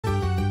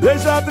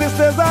Deixa a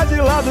tristeza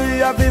de lado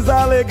e avisa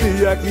a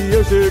alegria que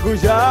eu chego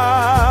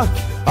já.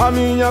 A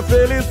minha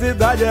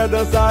felicidade é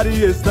dançar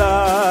e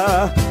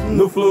estar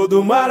no Flor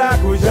do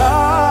Maracujá.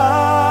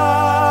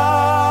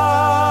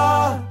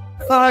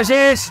 Fala,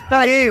 gente,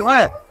 tá aí,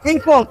 olha,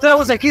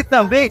 encontramos aqui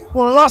também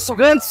o nosso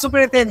grande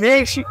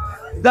superintendente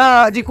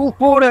de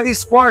Cultura,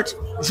 Esporte,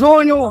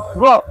 Júnior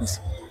Lopes.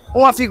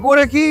 Uma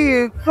figura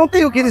que não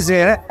tem o que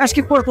dizer, né? Acho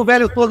que Porto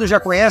Velho todo já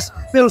conhece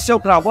pelo seu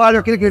trabalho,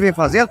 aquilo que ele vem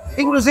fazendo.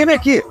 Inclusive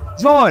aqui,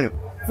 Júnior,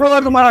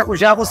 Flor do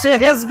Maracujá, você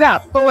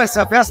resgatou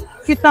essa festa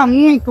que tá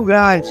muito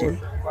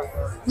grande.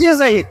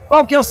 Diz aí,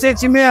 qual que é o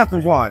sentimento,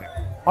 Júnior?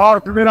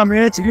 Paulo,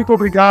 primeiramente, muito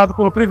obrigado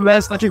pelo privilégio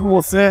de estar aqui com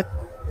você.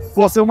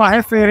 Você é uma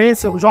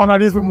referência do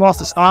jornalismo do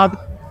nosso estado.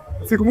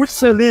 Fico muito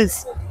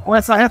feliz com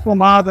essa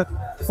retomada.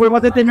 Foi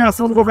uma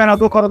determinação do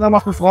governador Coronel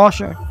Marcos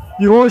Rocha.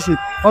 E hoje,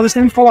 nós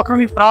estamos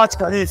colocando em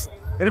prática isso.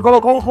 Ele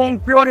colocou como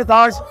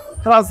prioridade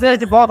trazer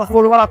de volta a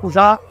Flor do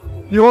Maracujá.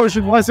 E hoje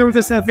nós temos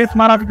esse evento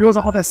maravilhoso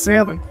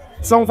acontecendo.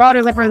 São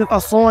várias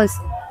apresentações,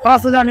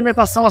 praças de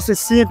alimentação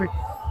acessível.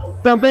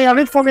 Também,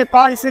 além de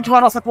fomentar e incentivar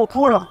a nossa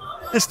cultura,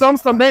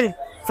 estamos também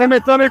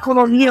fomentando a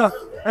economia,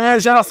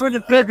 geração de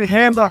emprego e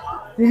renda,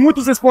 com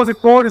muitos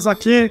expositores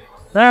aqui,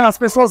 as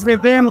pessoas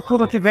vendendo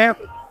tudo aqui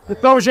dentro.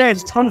 Então,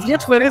 gente, estamos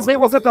muito felizes. Vem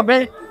você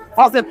também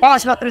fazer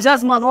parte da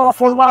 39ª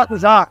Flor do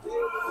Maracujá.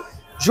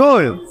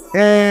 Júnior,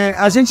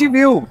 a gente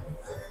viu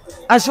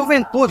a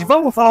juventude,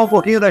 vamos falar um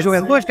pouquinho da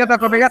juventude, que é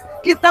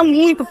que está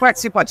muito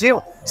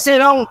participativo.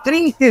 Serão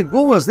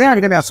 32, né,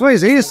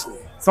 agremiações, é isso?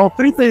 São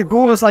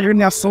 32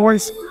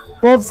 agremiações,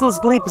 todos os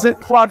grupos,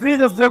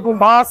 quadrilhas,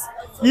 bois-bumbás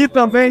e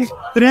também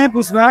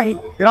tribos, né?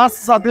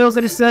 Graças a Deus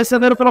eles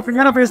receberam pela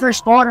primeira vez na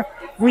história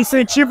o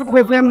incentivo do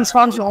governo do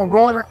Estado de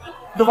Rondônia,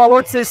 do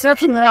valor de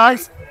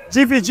R$600,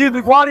 dividido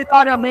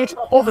igualitariamente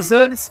para todos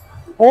eles,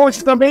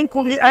 onde também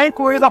é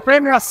incluída a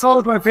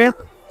premiação do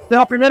evento.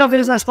 Pela primeira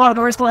vez na história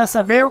do que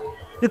recebeu.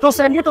 Então,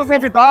 são muitas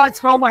novidades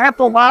para uma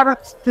retomada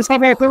que está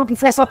voltando com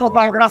força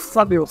total, graças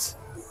a Deus.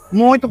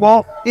 Muito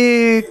bom.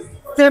 E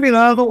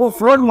terminando o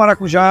Flor do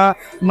Maracujá,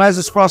 mais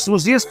os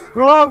próximos dias,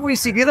 logo em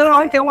seguida nós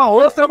vamos ter uma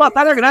outra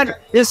batalha grande,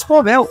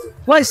 Expovel.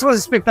 Quais são as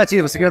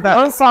expectativas,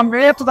 secretário?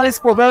 Lançamento da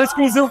Expovel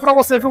exclusivo para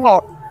você, viu,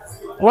 Lopes?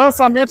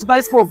 Lançamento da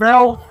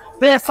Expovel,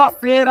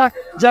 terça-feira,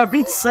 dia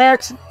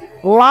 27,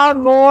 lá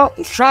no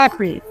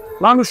shopping.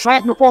 Lá no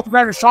shopping, no Porto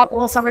Velho Shopping,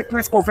 lançamento da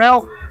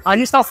Expovel. A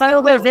gente está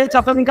saindo do evento, já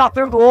estamos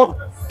engatando o outro,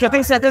 porque eu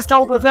tenho certeza que é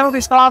o governo do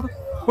Estado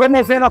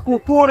promovendo a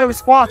cultura, o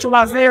esporte, o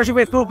lazer, a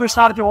juventude do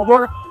Estado de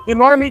Rondônia,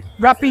 enorme,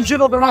 a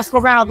pedido do nosso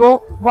governador,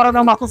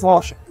 Coronel Marcos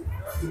Rocha.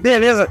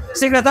 Beleza.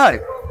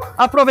 Secretário,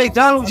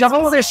 aproveitando, já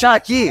vamos deixar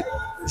aqui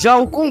já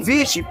o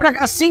convite,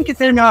 para assim que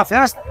terminar a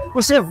festa,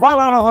 você vai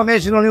lá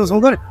novamente no News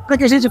Rondônia, para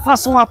que a gente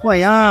faça um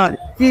apanhado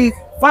e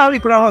fale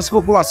para a nossa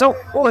população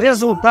o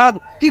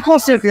resultado, que com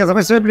certeza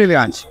vai ser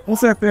brilhante. Com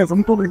certeza,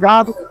 muito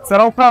obrigado.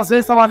 Será um prazer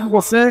estar lá com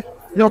você.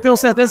 E eu tenho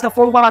certeza que a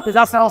Flor do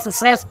Maracujá será um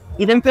sucesso.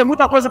 E deve ter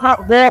muita coisa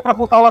para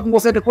contar lá com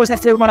você depois da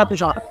Flor do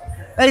Maracujá.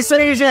 É isso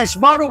aí, gente.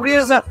 Mauro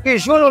Brisa e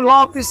Júnior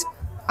Lopes,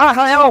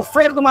 Arraial,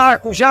 Flor do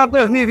Maracujá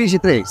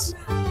 2023.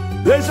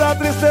 Deixa a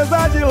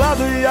tristeza de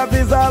lado e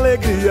avisa a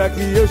alegria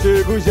que eu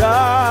chego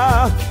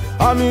já.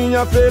 A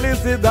minha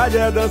felicidade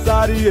é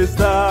dançar e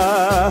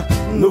estar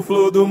no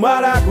Flor do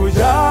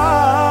Maracujá.